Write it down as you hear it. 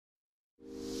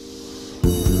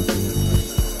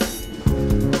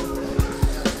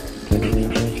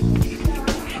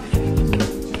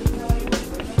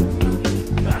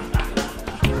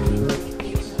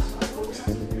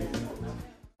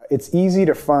it's easy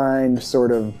to find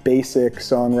sort of basic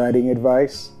songwriting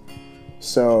advice.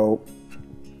 So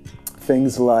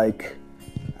things like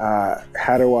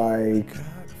how do I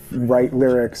write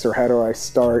lyrics, or how do I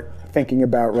start thinking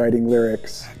about writing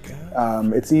lyrics.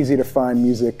 It's easy to find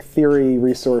music theory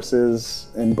resources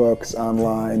in books,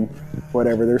 online,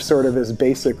 whatever. There's sort of this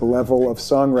basic level of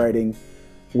songwriting,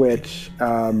 which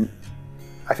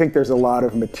I think there's a lot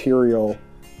of material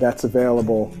that's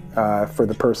available for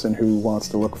the person who wants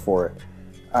to look for it.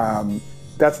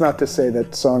 That's not to say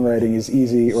that songwriting is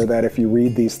easy, or that if you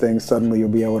read these things, suddenly you'll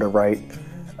be able to write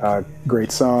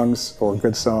great songs, or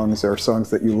good songs, or songs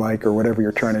that you like, or whatever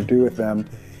you're trying to do with them.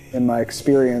 In my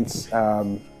experience,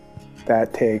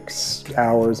 that takes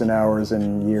hours and hours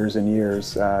and years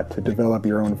to develop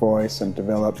your own voice and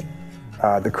develop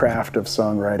the craft of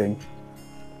songwriting,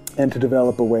 and to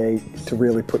develop a way to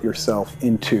really put yourself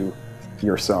into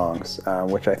your songs,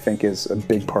 which I think is a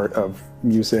big part of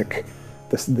music.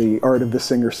 The art of the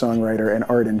singer-songwriter, and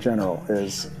art in general,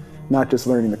 is not just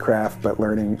learning the craft, but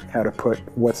learning how to put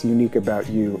what's unique about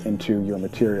you into your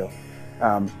material.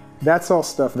 That's all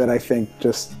stuff that I think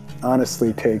just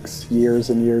honestly takes years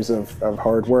and years of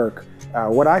hard work.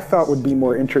 What I thought would be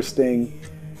more interesting,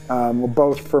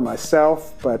 both for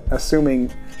myself, but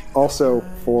assuming also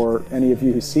for any of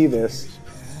you who see this,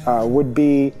 would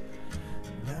be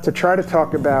to try to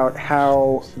talk about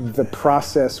how the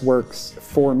process works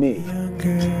for me.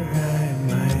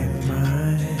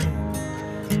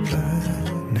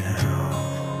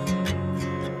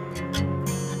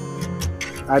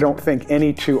 I don't think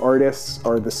any two artists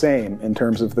are the same in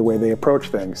terms of the way they approach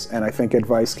things, and I think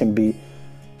advice can be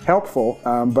helpful,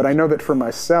 but I know that for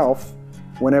myself,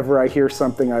 whenever I hear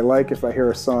something I like, if I hear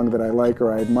a song that I like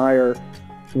or I admire,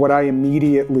 what I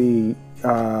immediately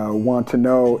want to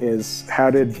know is, how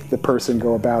did the person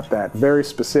go about that? Very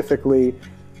specifically,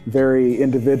 very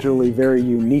individually, very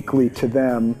uniquely to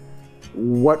them.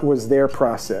 What was their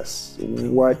process?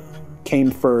 What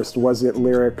came first? Was it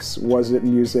lyrics? Was it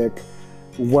music?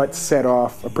 What set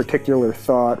off a particular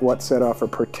thought? What set off a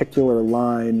particular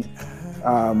line?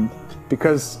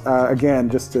 Because again,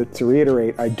 just to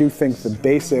reiterate, I do think the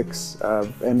basics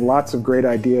and lots of great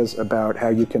ideas about how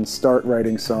you can start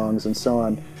writing songs and so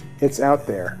on, it's out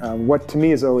there. What to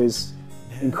me is always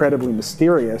incredibly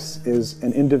mysterious is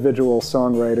an individual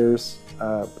songwriter's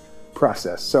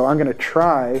process. So I'm going to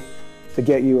try to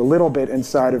get you a little bit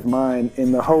inside of mine,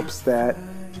 in the hopes that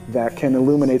that can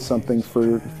illuminate something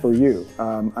for you.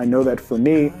 I know that for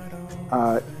me,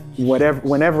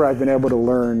 whenever I've been able to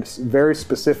learn very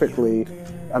specifically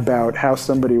about how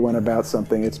somebody went about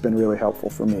something, it's been really helpful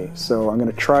for me. So I'm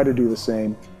going to try to do the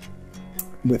same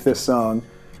with this song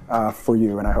for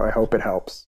you, and I hope it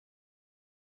helps.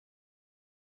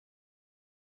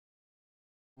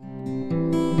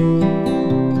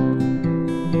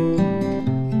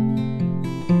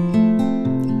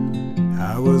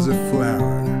 I was a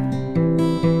flower,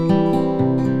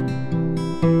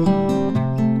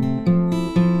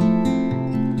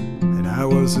 and I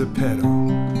was a petal.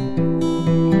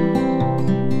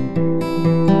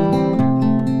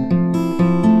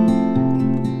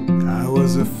 I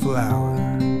was a flower,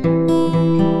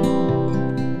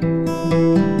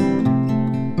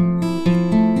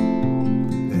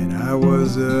 and I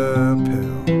was a petal.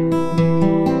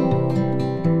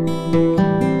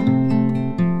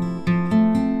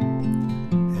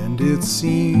 It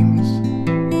seems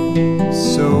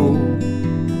so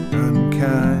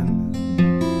unkind.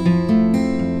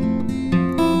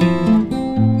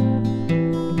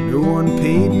 No one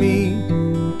paid me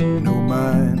no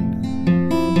mind.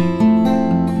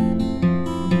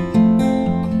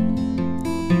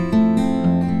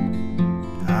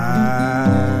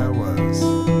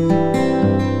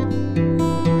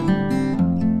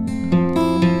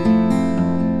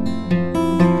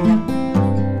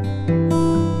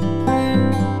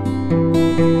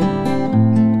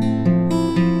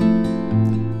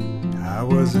 I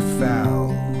was a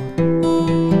fowl,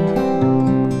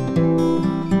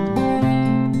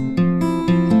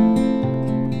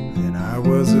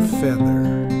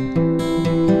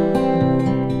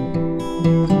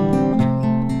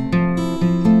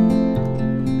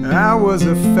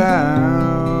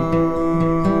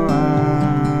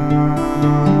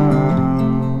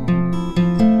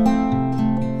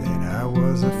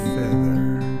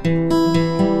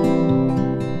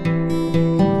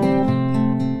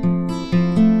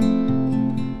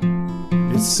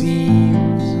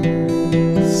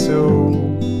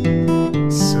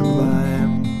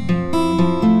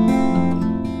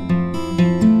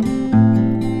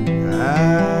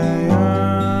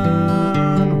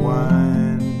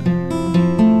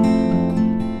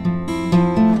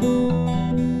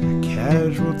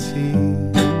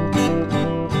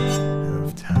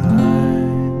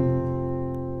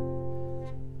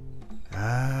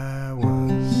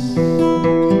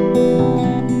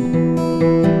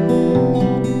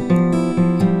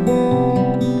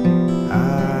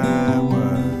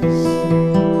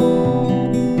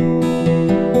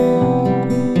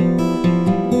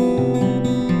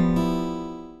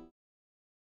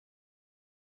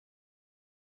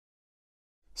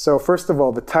 So first of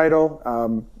all, the title.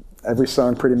 Every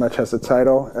song pretty much has a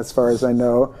title, as far as I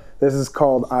know. This is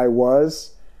called I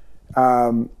Was.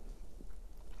 And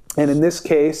in this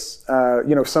case,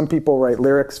 some people write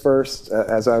lyrics first.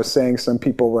 As I was saying, some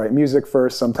people write music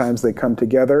first. Sometimes they come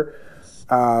together.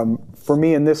 For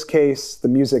me, in this case, the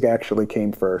music actually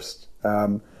came first.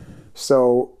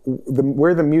 So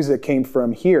where the music came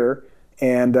from here,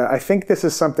 and I think this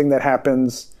is something that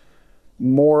happens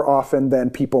more often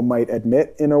than people might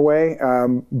admit in a way,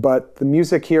 but the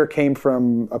music here came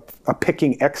from a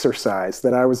picking exercise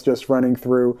that I was just running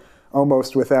through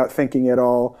almost without thinking at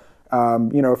all.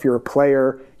 If you're a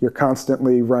player, you're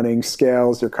constantly running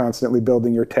scales, you're constantly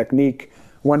building your technique.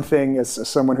 One thing, as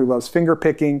someone who loves finger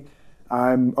picking,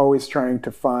 I'm always trying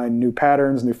to find new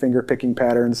patterns, new finger picking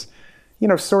patterns,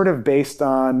 sort of based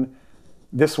on,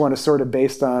 this one is sort of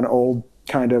based on old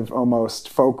kind of almost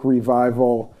folk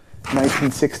revival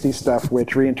 1960s stuff,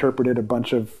 which reinterpreted a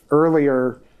bunch of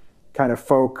earlier kind of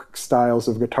folk styles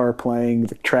of guitar playing,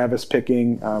 the Travis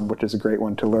picking, which is a great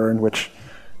one to learn, which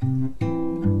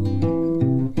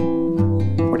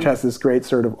has this great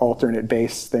sort of alternate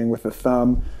bass thing with the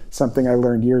thumb, something I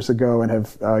learned years ago and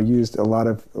have used a lot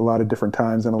of different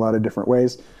times in a lot of different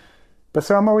ways. But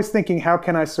so I'm always thinking, how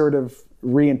can I sort of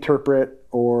reinterpret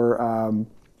or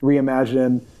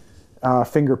reimagine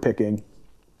finger picking?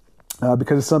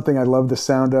 Because it's something I love the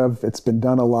sound of. It's been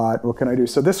done a lot. What can I do?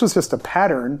 So this was just a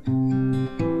pattern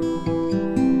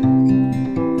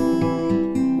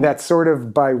that sort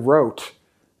of by rote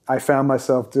I found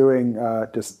myself doing,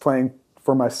 just playing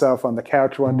for myself on the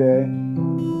couch one day.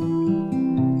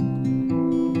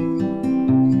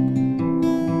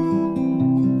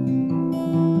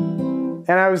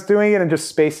 And I was doing it and just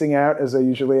spacing out as I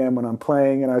usually am when I'm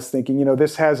playing. And I was thinking,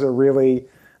 this has a really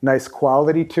nice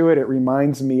quality to it. It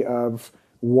reminds me of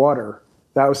water.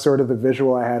 That was sort of the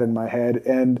visual I had in my head.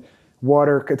 And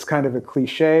water, it's kind of a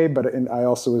cliche, but I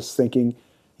also was thinking,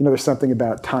 there's something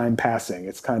about time passing.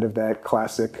 It's kind of that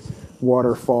classic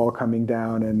waterfall coming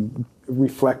down and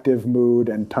reflective mood,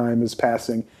 and time is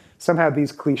passing. Somehow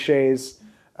these cliches,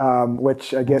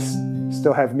 which I guess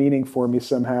still have meaning for me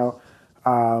somehow,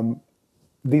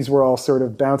 these were all sort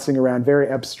of bouncing around very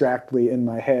abstractly in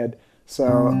my head.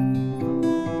 So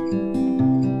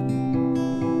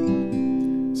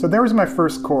there was my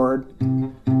first chord,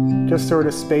 just sort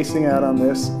of spacing out on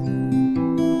this.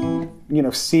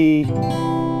 C,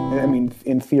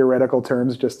 in theoretical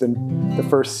terms, just in the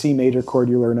first C major chord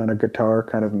you learn on a guitar,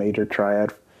 kind of major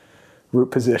triad root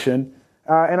position.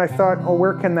 And I thought,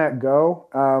 where can that go?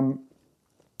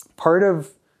 Part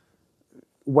of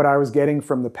what I was getting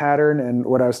from the pattern and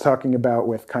what I was talking about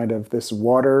with kind of this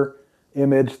water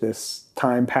image, this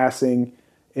time passing,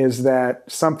 is that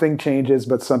something changes,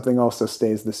 but something also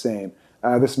stays the same.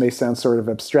 This may sound sort of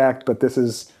abstract, but this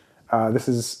is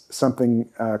something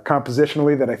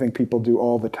compositionally that I think people do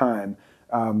all the time,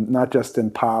 not just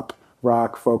in pop,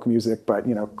 rock, folk music, but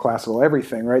classical,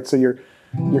 everything, right? So you're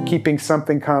keeping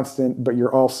something constant, but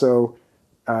you're also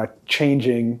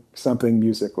changing something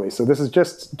musically. So this is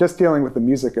just dealing with the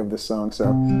music of this song. So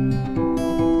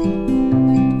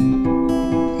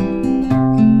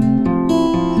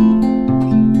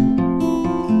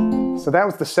that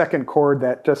was the second chord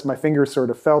that just my fingers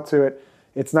sort of fell to it.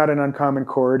 It's not an uncommon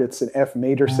chord. It's an F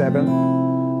major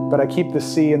 7th, but I keep the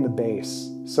C in the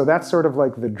bass. So that's sort of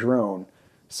like the drone.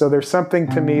 So there's something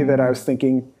to me that I was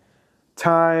thinking,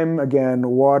 time, again,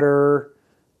 water,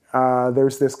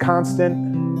 there's this constant,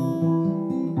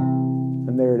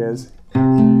 and there it is.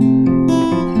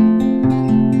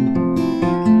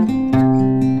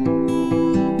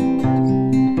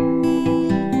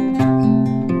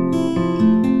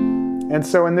 And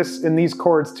so in these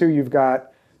chords too, you've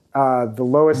got the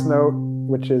lowest note,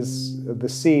 which is the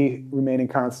C, remaining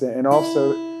constant, and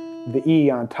also the E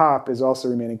on top is also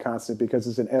remaining constant because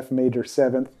it's an F major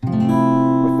 7th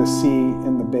with the C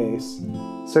in the bass.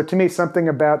 So to me, something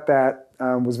about that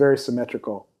was very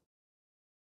symmetrical.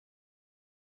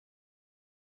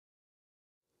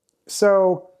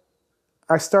 So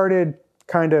I started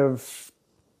kind of,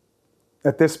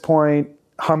 at this point,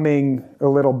 humming a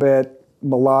little bit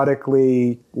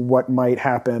melodically what might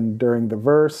happen during the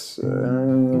verse.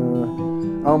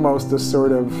 Almost a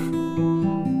sort of,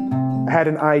 I had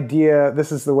an idea,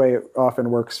 this is the way it often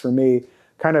works for me,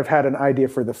 kind of had an idea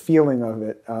for the feeling of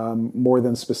it more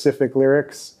than specific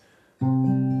lyrics.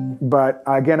 But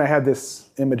again, I had this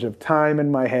image of time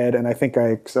in my head, and I think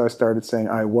so I started saying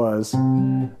I was.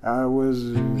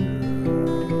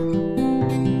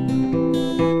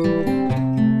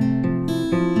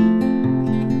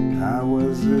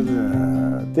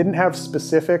 Didn't have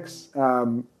specifics,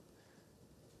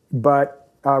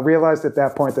 but realized at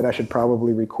that point that I should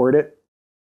probably record it.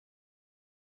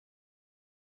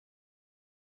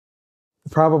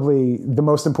 Probably the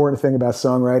most important thing about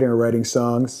songwriting or writing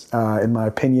songs, in my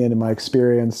opinion, in my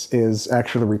experience, is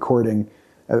actually recording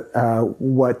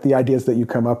what the ideas that you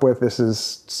come up with. This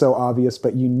is so obvious,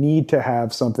 but you need to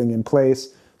have something in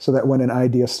place so that when an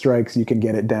idea strikes, you can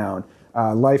get it down.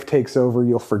 Life takes over,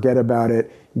 you'll forget about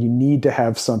it. You need to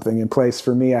have something in place.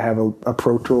 For me, I have a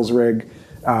Pro Tools rig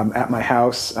at my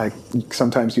house. I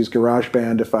sometimes use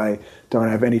GarageBand if I don't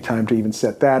have any time to even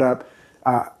set that up.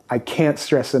 I can't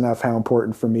stress enough how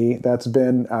important for me that's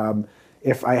been.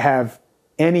 If I have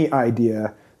any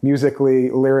idea, musically,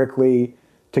 lyrically,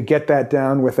 to get that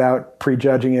down without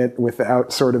prejudging it,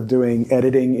 without sort of doing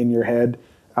editing in your head,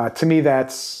 to me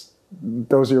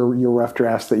those are your rough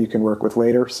drafts that you can work with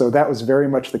later. So that was very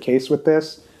much the case with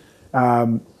this.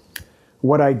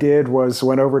 What I did was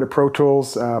went over to Pro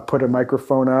Tools, put a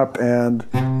microphone up, and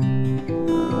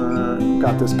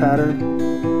got this pattern.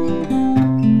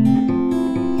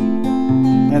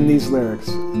 And these lyrics.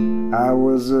 I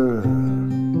was,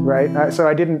 right? So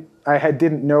I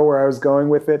didn't know where I was going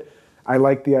with it. I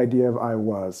liked the idea of I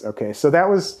was. Okay, so that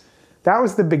was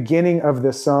the beginning of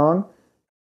this song.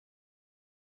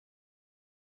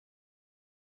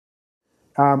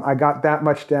 I got that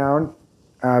much down.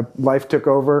 Life took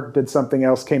over, did something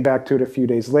else, came back to it a few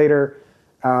days later.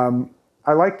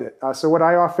 I liked it. So what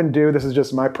I often do, this is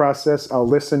just my process, I'll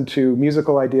listen to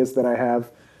musical ideas that I have,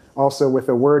 also with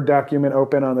a Word document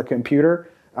open on the computer,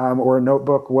 or a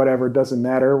notebook, whatever, doesn't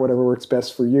matter, whatever works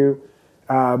best for you.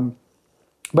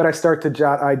 But I start to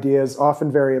jot ideas,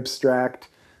 often very abstract.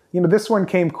 This one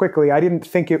came quickly. I didn't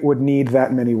think it would need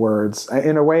that many words.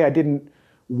 In a way, I didn't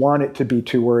want it to be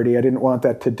too wordy. I didn't want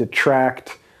that to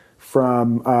detract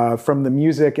from the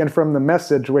music and from the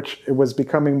message, which was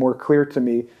becoming more clear to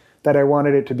me that I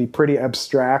wanted it to be pretty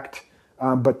abstract,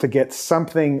 but to get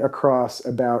something across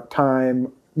about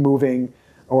time, moving,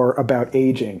 or about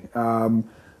aging.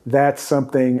 That's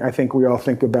something I think we all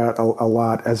think about a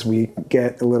lot as we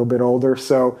get a little bit older.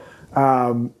 So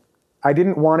I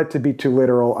didn't want it to be too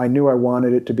literal. I knew I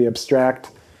wanted it to be abstract.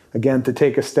 Again, to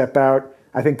take a step out,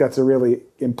 I think that's a really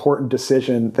important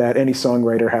decision that any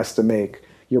songwriter has to make.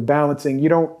 You're balancing,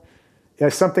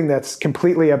 something that's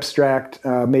completely abstract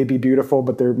may be beautiful,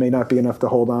 but there may not be enough to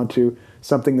hold on to.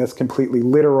 Something that's completely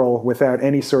literal without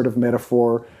any sort of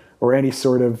metaphor or any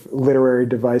sort of literary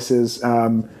devices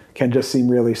can just seem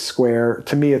really square.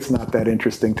 To me, it's not that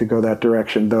interesting to go that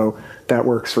direction, though that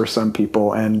works for some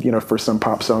people. And, for some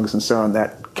pop songs and so on,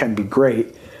 that can be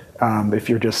great if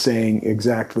you're just saying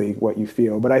exactly what you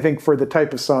feel. But I think for the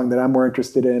type of song that I'm more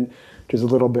interested in, which is a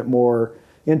little bit more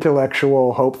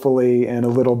intellectual, hopefully, and a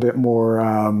little bit more,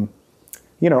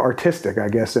 artistic, I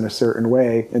guess, in a certain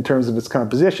way, in terms of its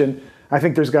composition, I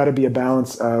think there's got to be a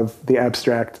balance of the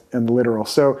abstract and the literal.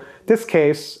 So this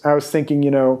case, I was thinking,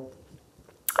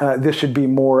 this should be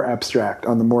more abstract,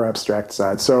 on the more abstract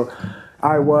side. So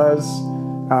I was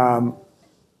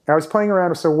playing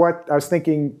around. So I was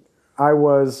thinking, I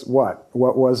was what?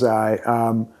 What was I?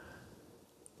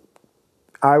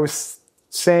 I was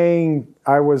saying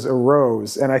I was a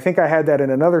rose. And I think I had that in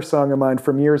another song of mine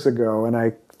from years ago, and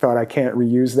I thought I can't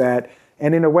reuse that.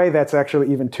 And in a way, that's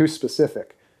actually even too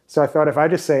specific. So I thought if I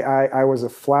just say I was a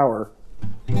flower.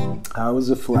 I was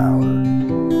a flower.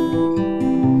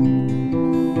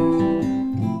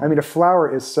 I mean, a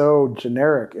flower is so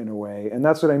generic in a way, and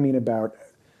that's what I mean about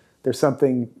there's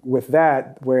something with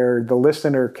that where the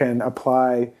listener can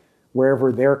apply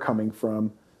wherever they're coming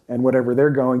from and whatever they're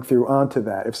going through onto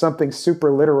that. If something's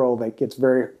super literal, that gets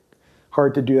very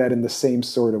hard to do that in the same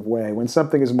sort of way. When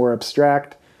something is more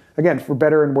abstract, again, for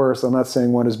better and worse, I'm not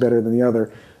saying one is better than the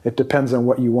other. It depends on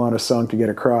what you want a song to get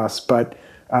across. But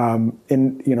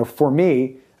for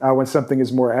me, when something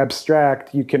is more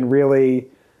abstract, you can really,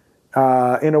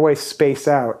 in a way, space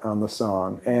out on the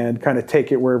song and kind of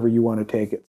take it wherever you want to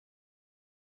take it.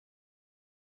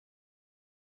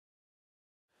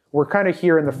 We're kind of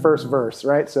here in the first verse,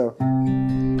 right? So,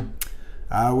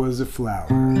 I was a flower.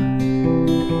 Then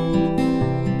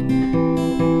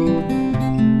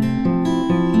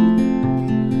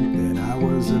I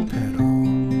was a petal.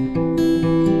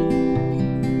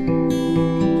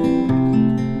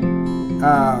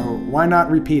 Why not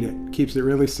repeat it? Keeps it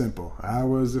really simple. I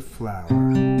was a flower.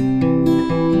 Then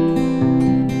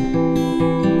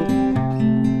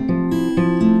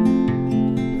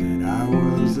I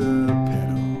was a petal.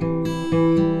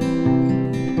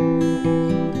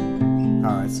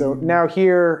 All right, so now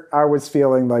here I was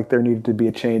feeling like there needed to be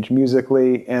a change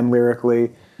musically and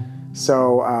lyrically.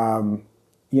 So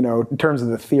you know, in terms of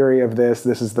the theory of this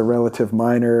is the relative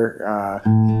minor,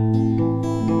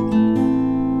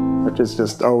 which is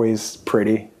just always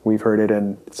pretty. We've heard it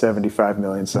in 75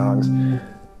 million songs.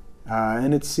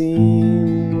 And it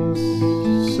seems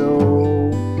so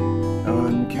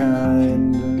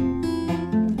unkind.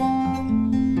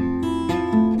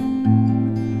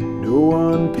 No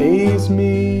one pays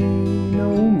me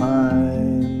no mind.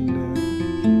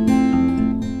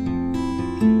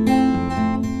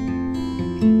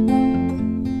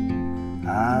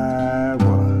 I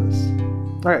was.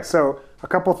 All right, so a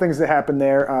couple things that happened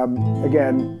there.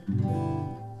 Again,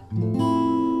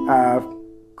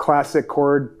 classic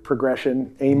chord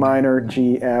progression, A minor,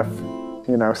 G, F,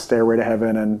 you know, Stairway to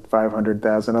Heaven and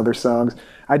 500,000 other songs.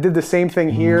 I did the same thing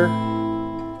here,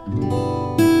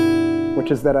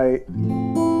 which is that I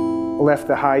left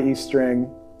the high E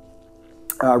string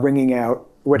ringing out,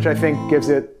 which I think gives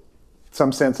it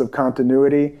some sense of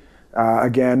continuity.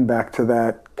 Again, back to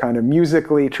that kind of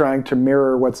musically trying to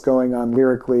mirror what's going on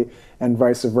lyrically and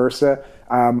vice versa.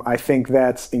 I think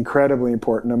that's incredibly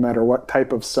important no matter what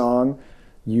type of song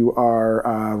you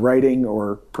are writing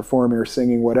or performing or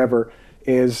singing, whatever,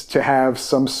 is to have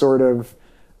some sort of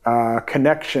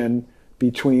connection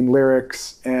between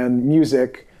lyrics and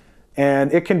music.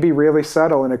 And it can be really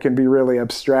subtle and it can be really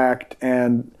abstract.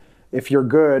 And if you're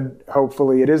good,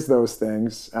 hopefully it is those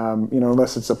things, you know,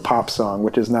 unless it's a pop song,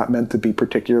 which is not meant to be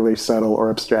particularly subtle or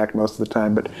abstract most of the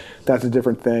time, but that's a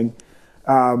different thing.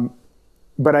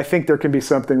 But I think there can be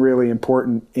something really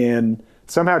important in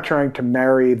somehow trying to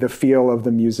marry the feel of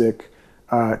the music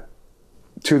to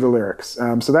the lyrics.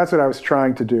 So that's what I was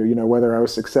trying to do, you know, whether I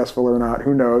was successful or not,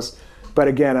 who knows. But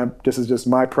again, this is just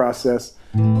my process.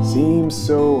 Seems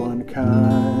so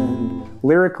unkind.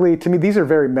 Lyrically, to me, these are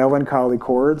very melancholy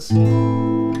chords. I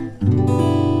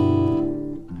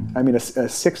mean, a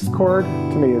sixth chord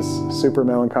to me is super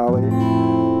melancholy,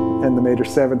 and the major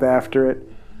seventh after it.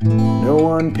 No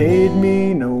one paid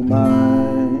me no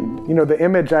mind. You know, the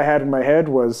image I had in my head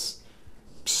was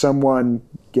someone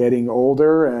getting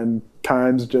older and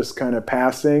time's just kind of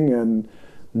passing and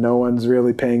no one's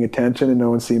really paying attention and no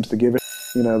one seems to give a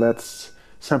you know, that's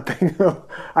something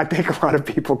I think a lot of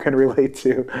people can relate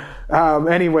to.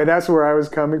 Anyway, that's where I was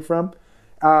coming from.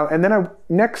 And then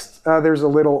next, there's a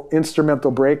little instrumental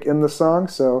break in the song.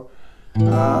 So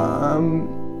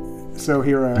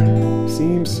here I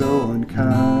seem so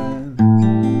unkind.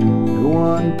 No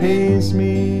one pays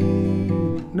me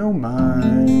no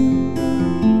mind.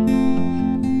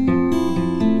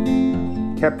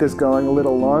 Kept this going a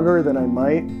little longer than I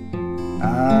might.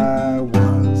 I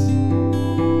was.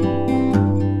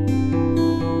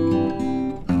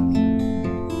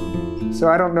 So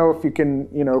I don't know if you can,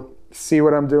 you know, see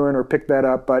what I'm doing or pick that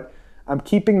up, but I'm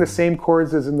keeping the same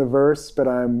chords as in the verse, but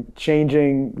I'm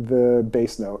changing the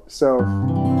bass note. So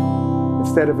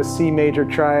instead of a C major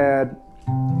triad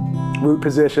root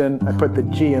position, I put the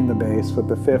G in the bass, put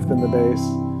the fifth in the bass.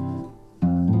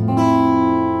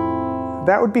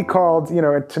 That would be called, you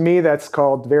know, to me that's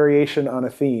called variation on a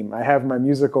theme. I have my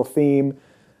musical theme.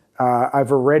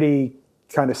 I've already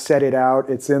kind of set it out.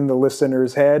 It's in the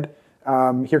listener's head.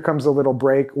 Here comes a little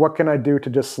break. What can I do to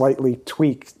just slightly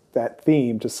tweak that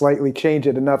theme, to slightly change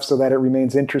it enough so that it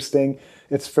remains interesting?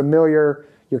 It's familiar.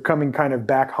 You're coming kind of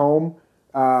back home,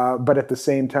 but at the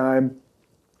same time,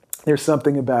 there's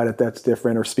something about it that's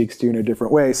different or speaks to you in a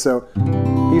different way. So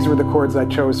these were the chords I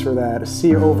chose for that. A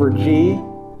C over G,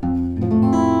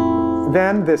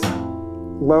 then this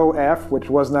low F, which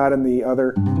was not in the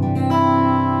other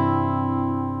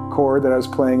chord that I was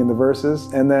playing in the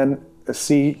verses, and then a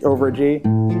C over a G,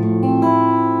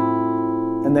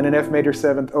 and then an F major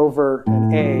seventh over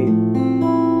an A,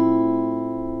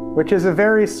 which is a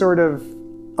very sort of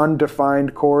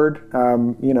undefined chord.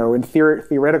 You know, in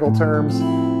theoretical terms,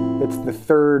 it's the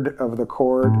third of the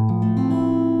chord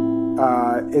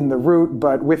in the root,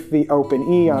 but with the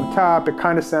open E on top, it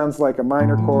kind of sounds like a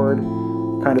minor chord,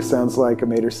 kind of sounds like a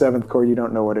major seventh chord. You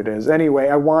don't know what it is. Anyway,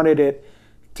 I wanted it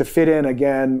to fit in,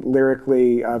 again,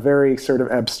 lyrically, very sort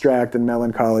of abstract and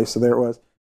melancholy, so there it was.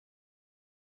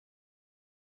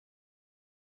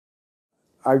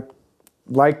 I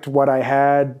liked what I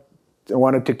had. I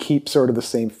wanted to keep sort of the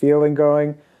same feeling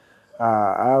going.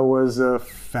 I was a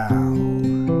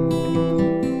foul.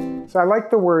 So I like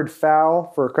the word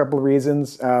foul for a couple of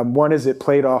reasons. One is it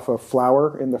played off of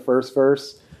flower in the first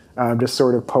verse, just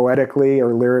sort of poetically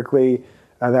or lyrically.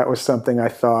 That was something I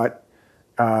thought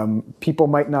people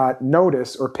might not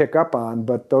notice or pick up on,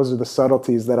 but those are the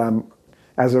subtleties that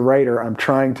as a writer, I'm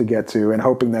trying to get to and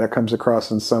hoping that it comes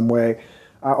across in some way.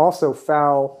 Also,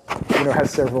 foul,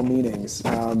 has several meanings,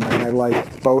 and I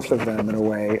like both of them in a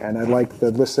way. And I like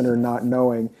the listener not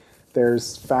knowing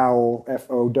there's fowl,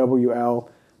 F-O-W-L,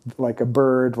 like a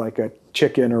bird, like a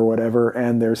chicken or whatever,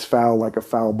 and there's foul, like a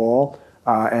foul ball.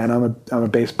 And I'm a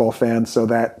baseball fan, so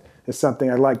that is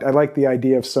something I liked. I like the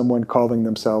idea of someone calling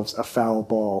themselves a foul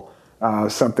ball.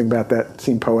 Something about that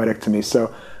seemed poetic to me.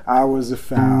 So I was a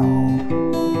foul.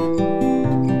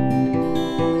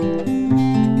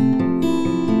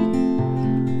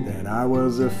 Then I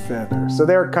was a feather. So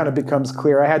there it kind of becomes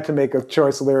clear. I had to make a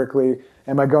choice lyrically.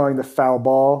 Am I going the foul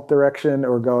ball direction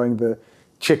or going the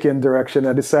chicken direction?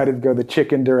 I decided to go the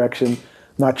chicken direction.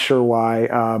 Not sure why.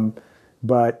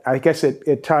 But I guess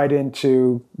it tied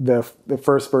into the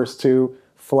first verse too,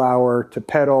 flower to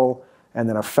petal, and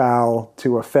then a fowl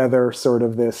to a feather, sort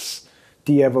of this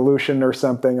de-evolution or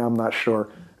something, I'm not sure.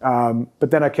 But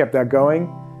then I kept that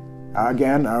going.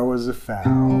 Again, I was a fowl.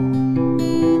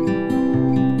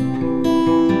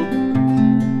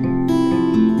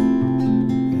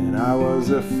 And I was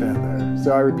a feather.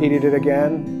 So I repeated it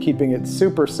again, keeping it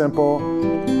super simple.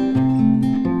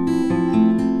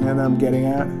 And I'm getting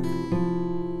at.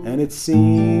 And it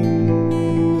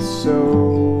seems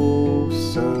so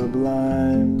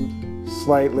sublime.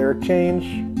 Slight lyric change.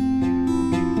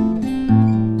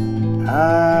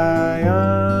 I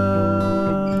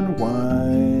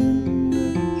unwind.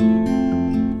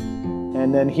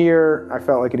 And then here, I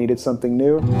felt like I needed something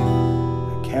new.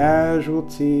 A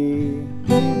casualty.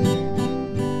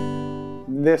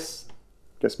 This,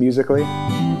 just musically.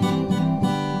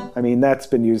 I mean, that's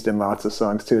been used in lots of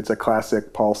songs too. It's a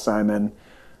classic Paul Simon,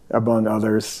 among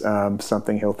others,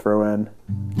 something he'll throw in.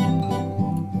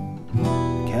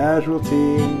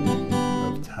 Casualty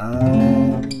of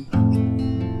time.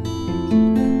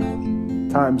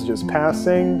 Time's just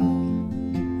passing.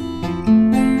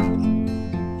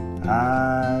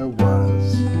 I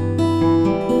was.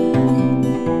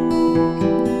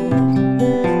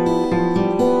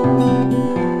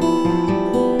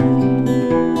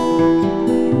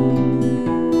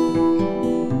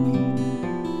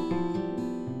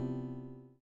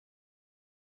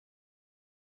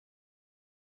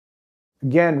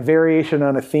 Again, variation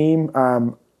on a theme.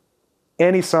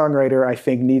 Any songwriter, I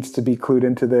think, needs to be clued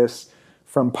into this,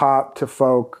 from pop to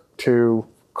folk to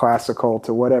classical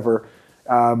to whatever.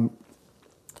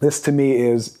 This, to me,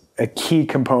 is a key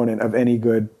component of any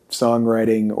good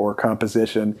songwriting or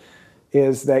composition,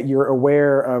 is that you're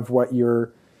aware of what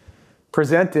you're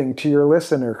presenting to your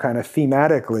listener kind of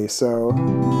thematically. So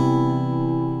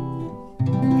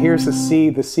here's the C.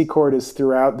 The C chord is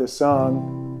throughout the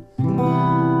song.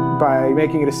 By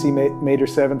making it a C major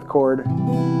 7th chord,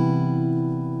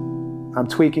 I'm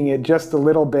tweaking it just a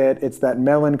little bit. It's that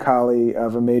melancholy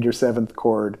of a major 7th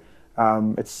chord.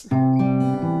 It's,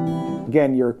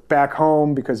 again, you're back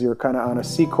home because you're kind of on a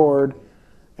C chord,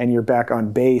 and you're back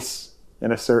on bass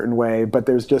in a certain way, but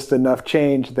there's just enough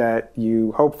change that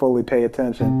you hopefully pay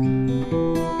attention.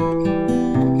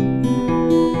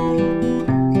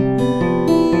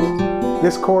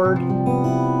 This chord,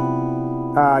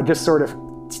 just sort of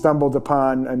stumbled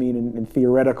upon. I mean, in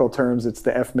theoretical terms, it's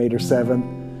the F major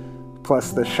 7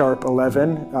 plus the sharp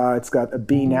 11. It's got a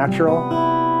B natural,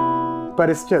 but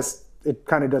it's just, it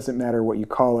kind of doesn't matter what you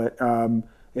call it.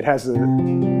 It has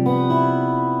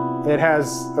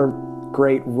a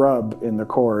great rub in the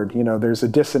chord. There's a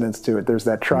dissonance to it. There's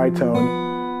that tritone.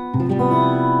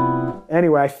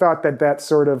 Anyway, I thought that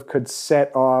sort of could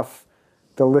set off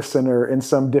the listener in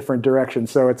some different direction.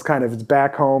 So it's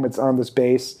back home, it's on this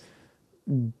bass,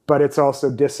 but it's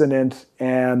also dissonant,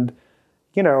 and,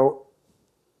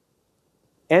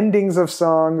 endings of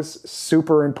songs,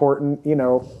 super important,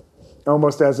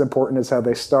 almost as important as how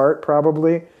they start,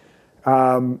 probably.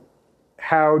 It's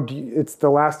the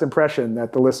last impression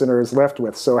that the listener is left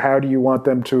with. So how do you want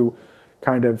them to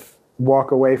kind of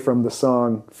walk away from the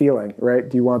song feeling, right?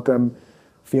 Do you want them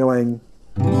feeling,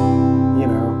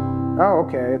 oh,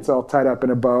 okay, it's all tied up in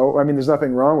a bow? I mean, there's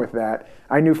nothing wrong with that.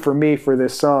 I knew for me, for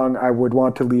this song, I would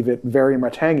want to leave it very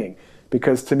much hanging,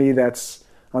 because to me, that's,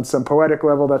 on some poetic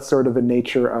level, that's sort of the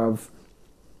nature of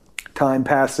time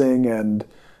passing and,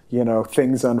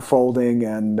 things unfolding,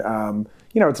 and,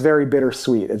 it's very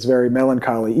bittersweet. It's very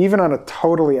melancholy, even on a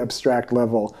totally abstract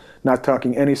level, not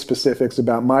talking any specifics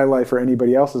about my life or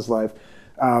anybody else's life.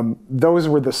 Those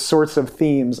were the sorts of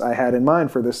themes I had in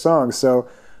mind for this song. So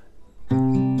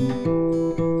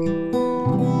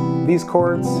these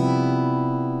chords,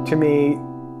 to me,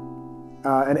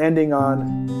 an ending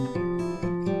on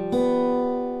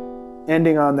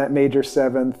that major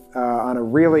 7th on a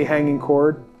really hanging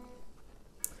chord,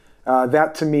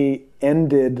 that to me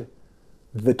ended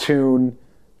the tune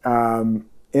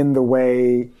in the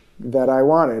way that I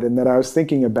wanted and that I was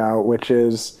thinking about, which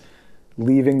is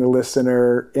leaving the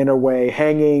listener in a way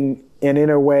hanging, and in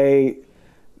a way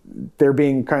there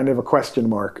being kind of a question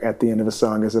mark at the end of a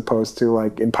song, as opposed to,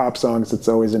 like, in pop songs, it's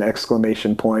always an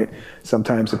exclamation point,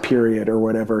 sometimes a period or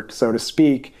whatever, so to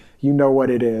speak. You know what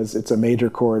it is. It's a major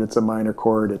chord, it's a minor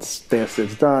chord, it's this,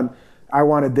 it's done. I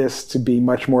wanted this to be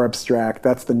much more abstract.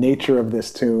 That's the nature of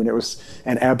this tune. It was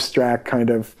an abstract kind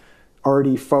of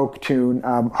arty folk tune.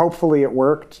 Hopefully it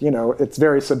worked. You know, it's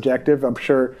very subjective. I'm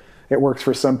sure it works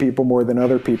for some people more than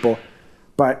other people.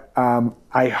 But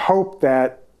I hope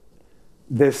that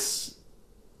this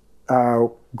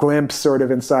glimpse sort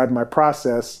of inside my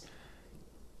process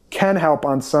can help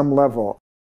on some level.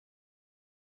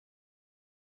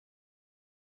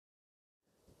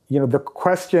 You know, the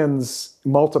questions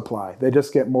multiply. They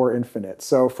just get more infinite.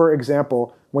 So, for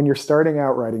example, when you're starting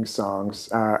out writing songs,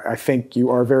 I think you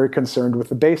are very concerned with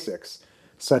the basics,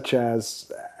 such as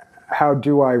how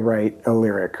do I write a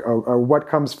lyric? Or what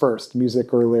comes first,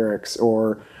 music or lyrics?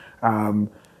 Or,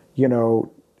 you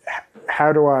know,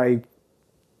 how do I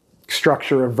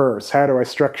structure a verse? How do I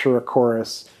structure a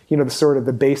chorus? You know, the sort of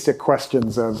the basic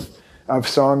questions of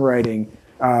songwriting.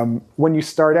 When you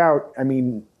start out, I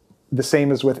mean, the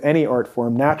same as with any art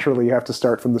form, naturally you have to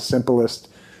start from the simplest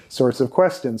sorts of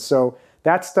questions. So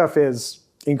that stuff is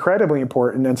incredibly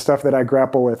important and stuff that I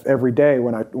grapple with every day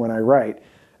when I write.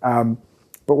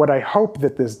 But what I hope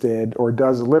that this did, or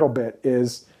does a little bit,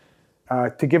 is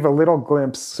to give a little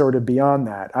glimpse sort of beyond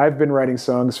that. I've been writing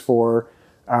songs for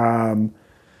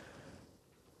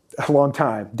a long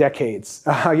time, decades.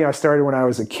 You know, I started when I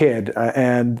was a kid,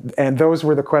 and those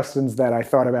were the questions that I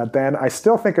thought about then. I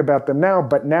still think about them now,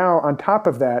 but now on top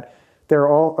of that, there are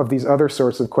all of these other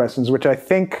sorts of questions, which I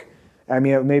think, I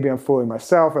mean, maybe I'm fooling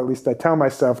myself, at least I tell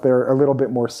myself they're a little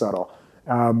bit more subtle.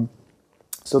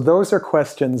 So those are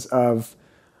questions of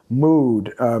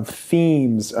mood, of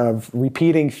themes, of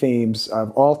repeating themes,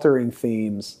 of altering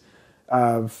themes,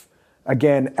 of,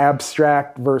 again,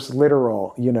 abstract versus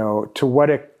literal, you know, to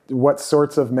what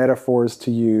sorts of metaphors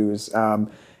to use,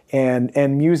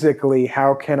 and musically,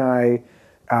 how can I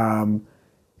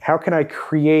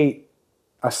create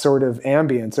a sort of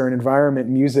ambience or an environment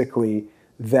musically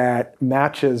that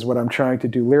matches what I'm trying to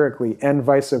do lyrically, and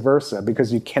vice versa,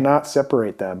 because you cannot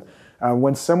separate them.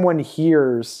 When someone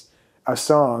hears a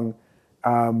song,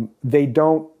 they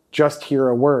don't just hear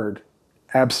a word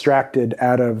abstracted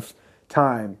out of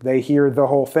time. They hear the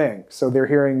whole thing. So they're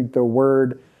hearing the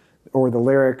word or the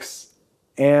lyrics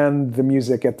and the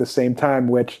music at the same time,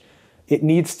 which it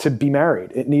needs to be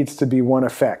married. It needs to be one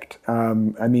effect. I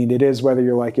mean, it is whether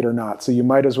you like it or not. So you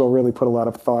might as well really put a lot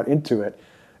of thought into it,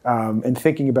 and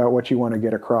thinking about what you want to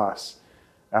get across.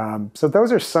 So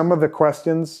those are some of the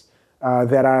questions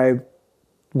that I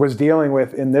was dealing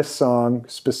with in this song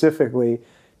specifically.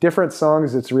 Different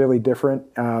songs, it's really different.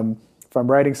 If I'm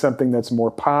writing something that's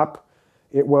more pop,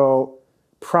 it will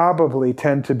probably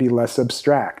tend to be less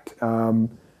abstract.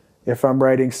 If I'm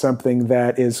writing something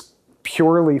that is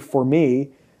purely for me,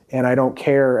 and I don't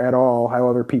care at all how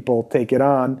other people take it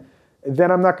on,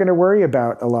 then I'm not going to worry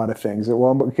about a lot of things.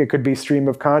 It could be stream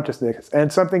of consciousness,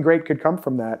 and something great could come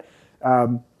from that.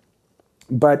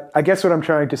 But I guess what I'm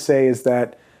trying to say is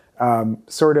that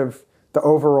sort of the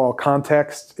overall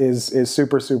context is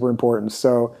super, super important.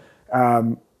 So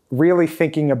really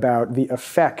thinking about the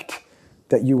effect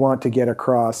that you want to get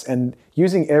across, and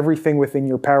using everything within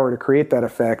your power to create that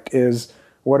effect is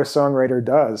what a songwriter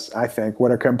does, I think,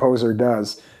 what a composer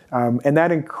does. And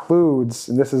that includes,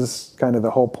 and this is kind of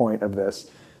the whole point of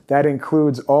this, that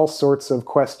includes all sorts of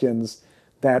questions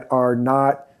that are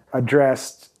not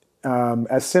addressed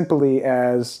as simply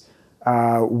as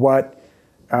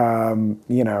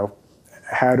you know,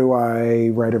 how do I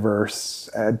write a verse?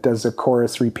 Does a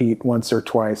chorus repeat once or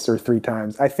twice or three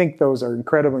times? I think those are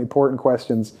incredibly important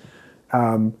questions,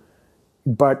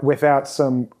 but without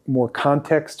some more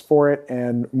context for it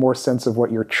and more sense of what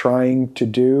you're trying to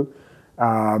do,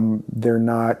 they're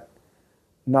not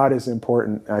as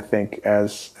important, I think,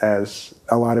 as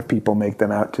a lot of people make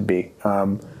them out to be.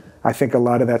 I think a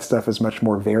lot of that stuff is much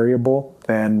more variable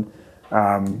than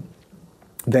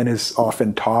is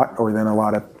often taught, or than a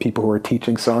lot of people who are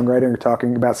teaching songwriting or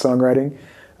talking about songwriting.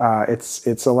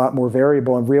 It's a lot more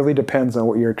variable and really depends on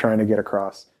what you're trying to get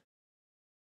across.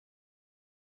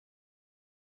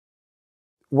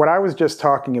 What I was just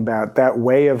talking about, that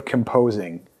way of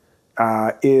composing,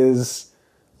 is,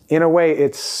 in a way,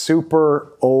 it's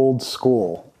super old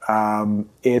school.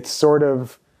 It's sort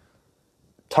of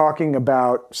talking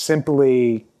about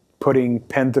simply putting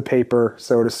pen to paper,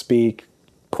 so to speak,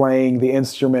 playing the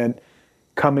instrument,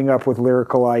 coming up with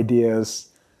lyrical ideas.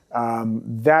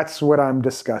 That's what I'm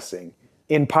discussing.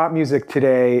 In pop music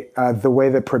today, the way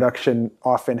that production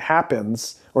often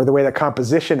happens, or the way that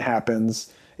composition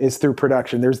happens, is through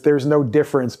production. There's no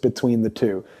difference between the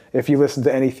two. If you listen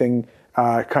to anything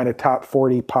kind of top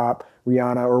 40 pop,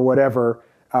 Rihanna or whatever,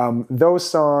 those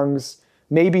songs,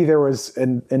 maybe there was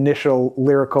an initial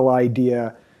lyrical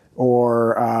idea,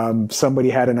 or somebody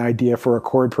had an idea for a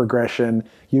chord progression.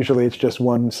 Usually it's just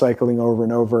one cycling over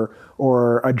and over,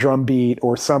 or a drum beat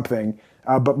or something.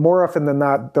 But more often than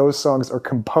not, those songs are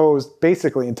composed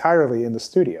basically entirely in the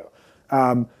studio.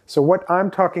 So what I'm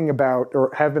talking about,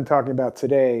 or have been talking about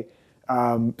today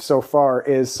so far,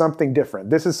 is something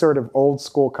different. This is sort of old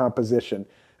school composition.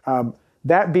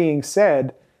 That being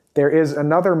said, there is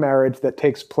another marriage that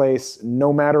takes place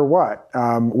no matter what,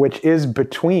 which is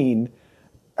between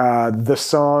the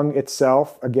song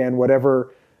itself, again,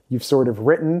 whatever you've sort of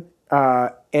written,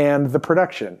 and the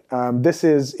production. This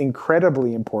is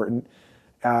incredibly important.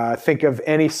 Think of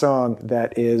any song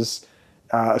that is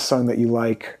a song that you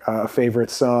like, a favorite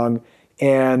song,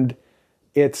 and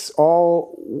it's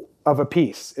all of a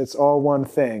piece. It's all one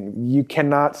thing. You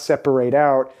cannot separate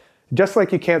out, just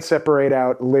like you can't separate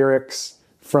out lyrics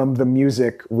from the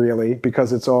music, really,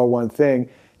 because it's all one thing.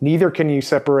 Neither can you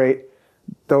separate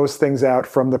those things out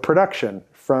from the production,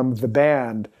 from the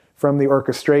band, from the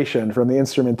orchestration, from the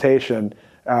instrumentation,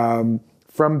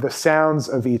 from the sounds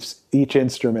of each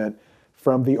instrument,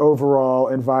 from the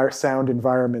overall sound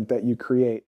environment that you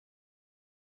create.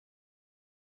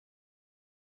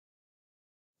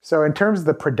 So in terms of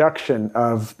the production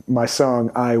of my song,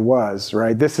 I Was,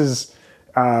 right? This is,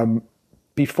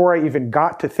 before I even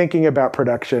got to thinking about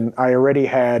production, I already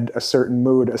had a certain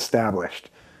mood established.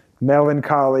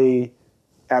 Melancholy,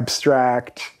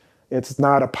 abstract, it's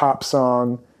not a pop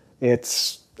song,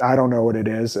 it's, I don't know what it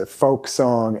is, a folk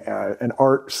song, an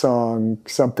art song,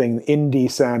 something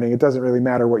indie sounding, it doesn't really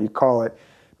matter what you call it.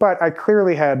 But I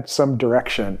clearly had some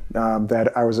direction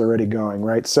that I was already going,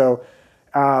 right? So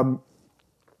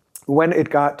when it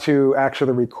got to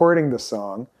actually recording the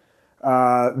song,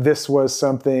 this was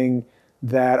something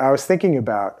that I was thinking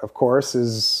about, of course,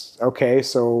 is, okay,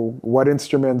 so what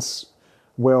instruments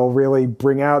will really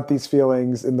bring out these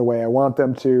feelings in the way I want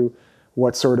them to,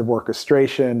 what sort of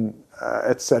orchestration,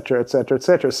 et cetera, et cetera, et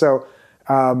cetera. So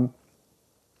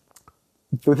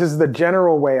this is the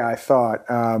general way I thought,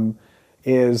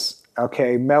 is,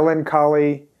 okay,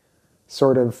 melancholy,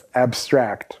 sort of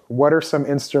abstract. What are some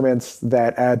instruments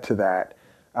that add to that?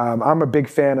 I'm a big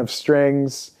fan of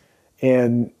strings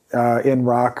in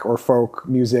rock or folk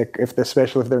music,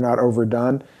 especially if they're not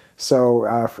overdone. So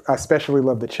I especially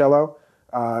love the cello.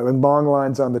 And long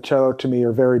lines on the cello to me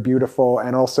are very beautiful,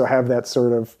 and also have that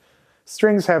sort of,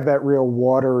 strings have that real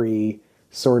watery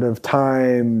sort of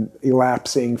time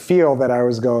elapsing feel that I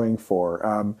was going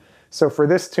for. So for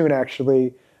this tune,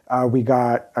 actually, we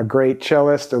got a great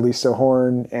cellist, Elisa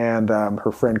Horn, and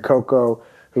her friend Coco,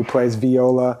 who plays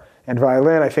viola and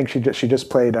violin. I think she just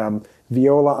played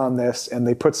viola on this, and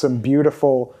they put some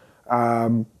beautiful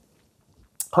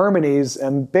harmonies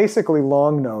and basically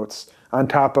long notes on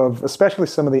top of, especially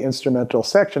some of the instrumental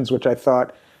sections, which I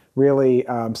thought really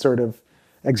sort of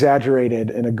exaggerated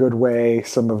in a good way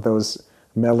some of those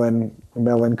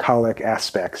melancholic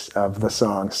aspects of the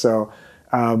song. So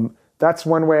that's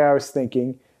one way I was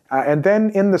thinking. And then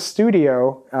in the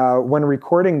studio, when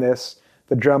recording this,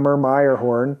 the drummer,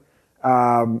 Meyerhorn,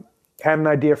 had an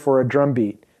idea for a drum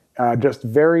beat. Just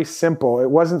very simple. It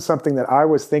wasn't something that I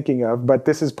was thinking of, but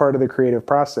this is part of the creative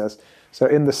process. So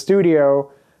in the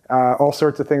studio, all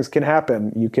sorts of things can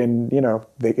happen. You can,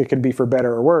 it can be for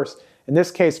better or worse. In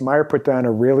this case, Meyer put down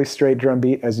a really straight drum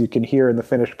beat, as you can hear in the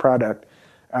finished product.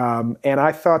 And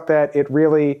I thought that it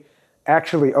really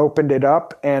actually opened it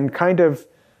up, and kind of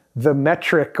the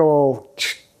metrical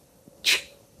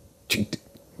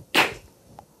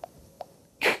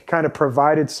kind of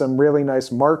provided some really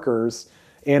nice markers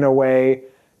in a way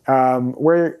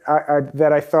where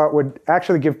that I thought would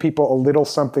actually give people a little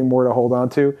something more to hold on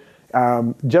to.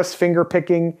 Just finger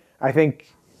picking, I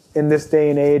think in this day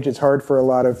and age, it's hard for a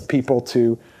lot of people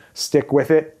to stick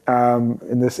with it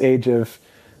in this age of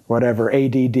whatever,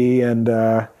 ADD and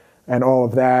all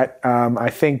of that. I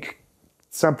think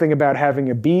something about having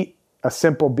a beat, a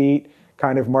simple beat,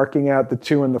 kind of marking out the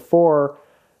 2 and the 4,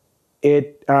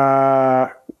 it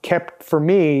kept, for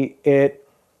me, it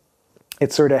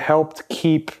sort of helped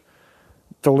keep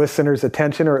the listener's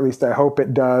attention, or at least I hope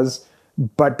it does.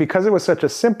 But because it was such a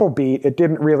simple beat, it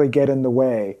didn't really get in the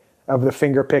way of the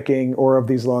finger picking or of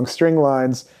these long string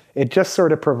lines. It just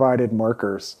sort of provided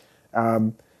markers.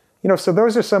 So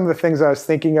those are some of the things I was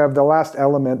thinking of. The last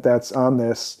element that's on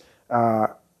this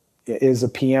is a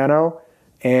piano.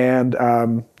 And,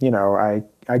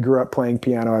 I grew up playing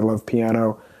piano. I love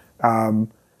piano.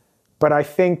 But I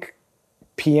think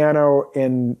piano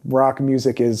in rock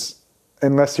music is,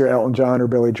 unless you're Elton John or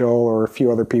Billy Joel or a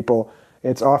few other people,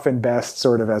 it's often best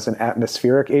sort of as an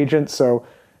atmospheric agent. So,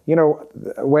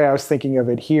 the way I was thinking of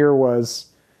it here was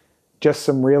just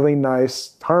some really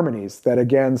nice harmonies that,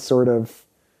 again, sort of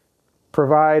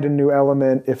provide a new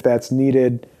element if that's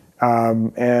needed,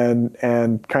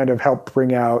 and kind of help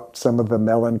bring out some of the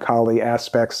melancholy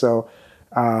aspects. So,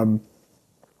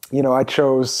 I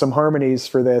chose some harmonies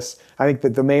for this. I think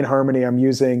that the main harmony I'm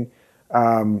using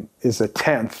is a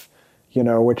tenth,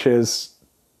 which it's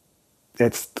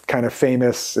kind of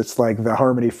famous. It's like the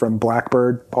harmony from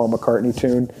Blackbird, Paul McCartney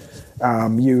tune,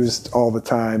 used all the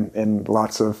time in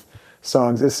lots of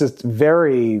songs. It's just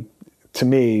to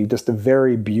me, just a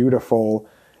very beautiful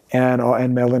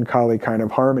and melancholy kind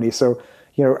of harmony. So,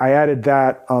 I added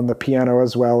that on the piano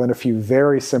as well, and a few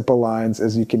very simple lines,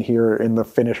 as you can hear in the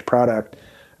finished product.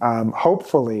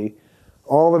 Hopefully,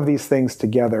 all of these things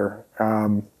together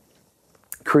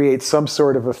create some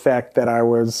sort of effect that I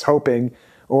was hoping,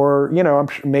 or,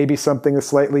 maybe something that's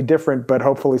slightly different, but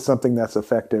hopefully something that's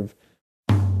effective.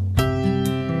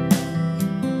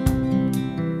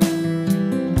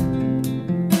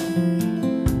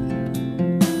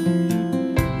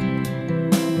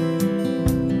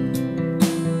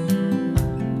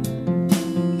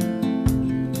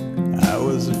 I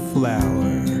was a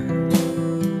flower,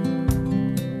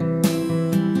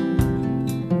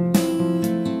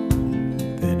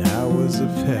 then I was a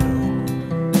petal.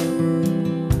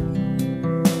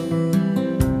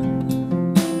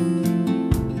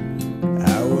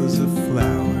 I was a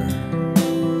flower,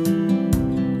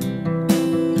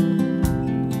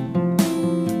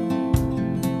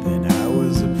 then I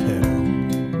was a petal.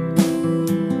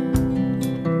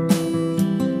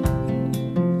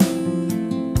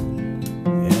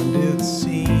 And it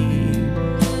seemed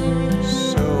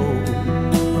so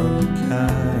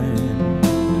unkind.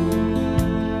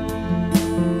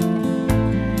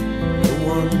 No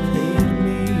one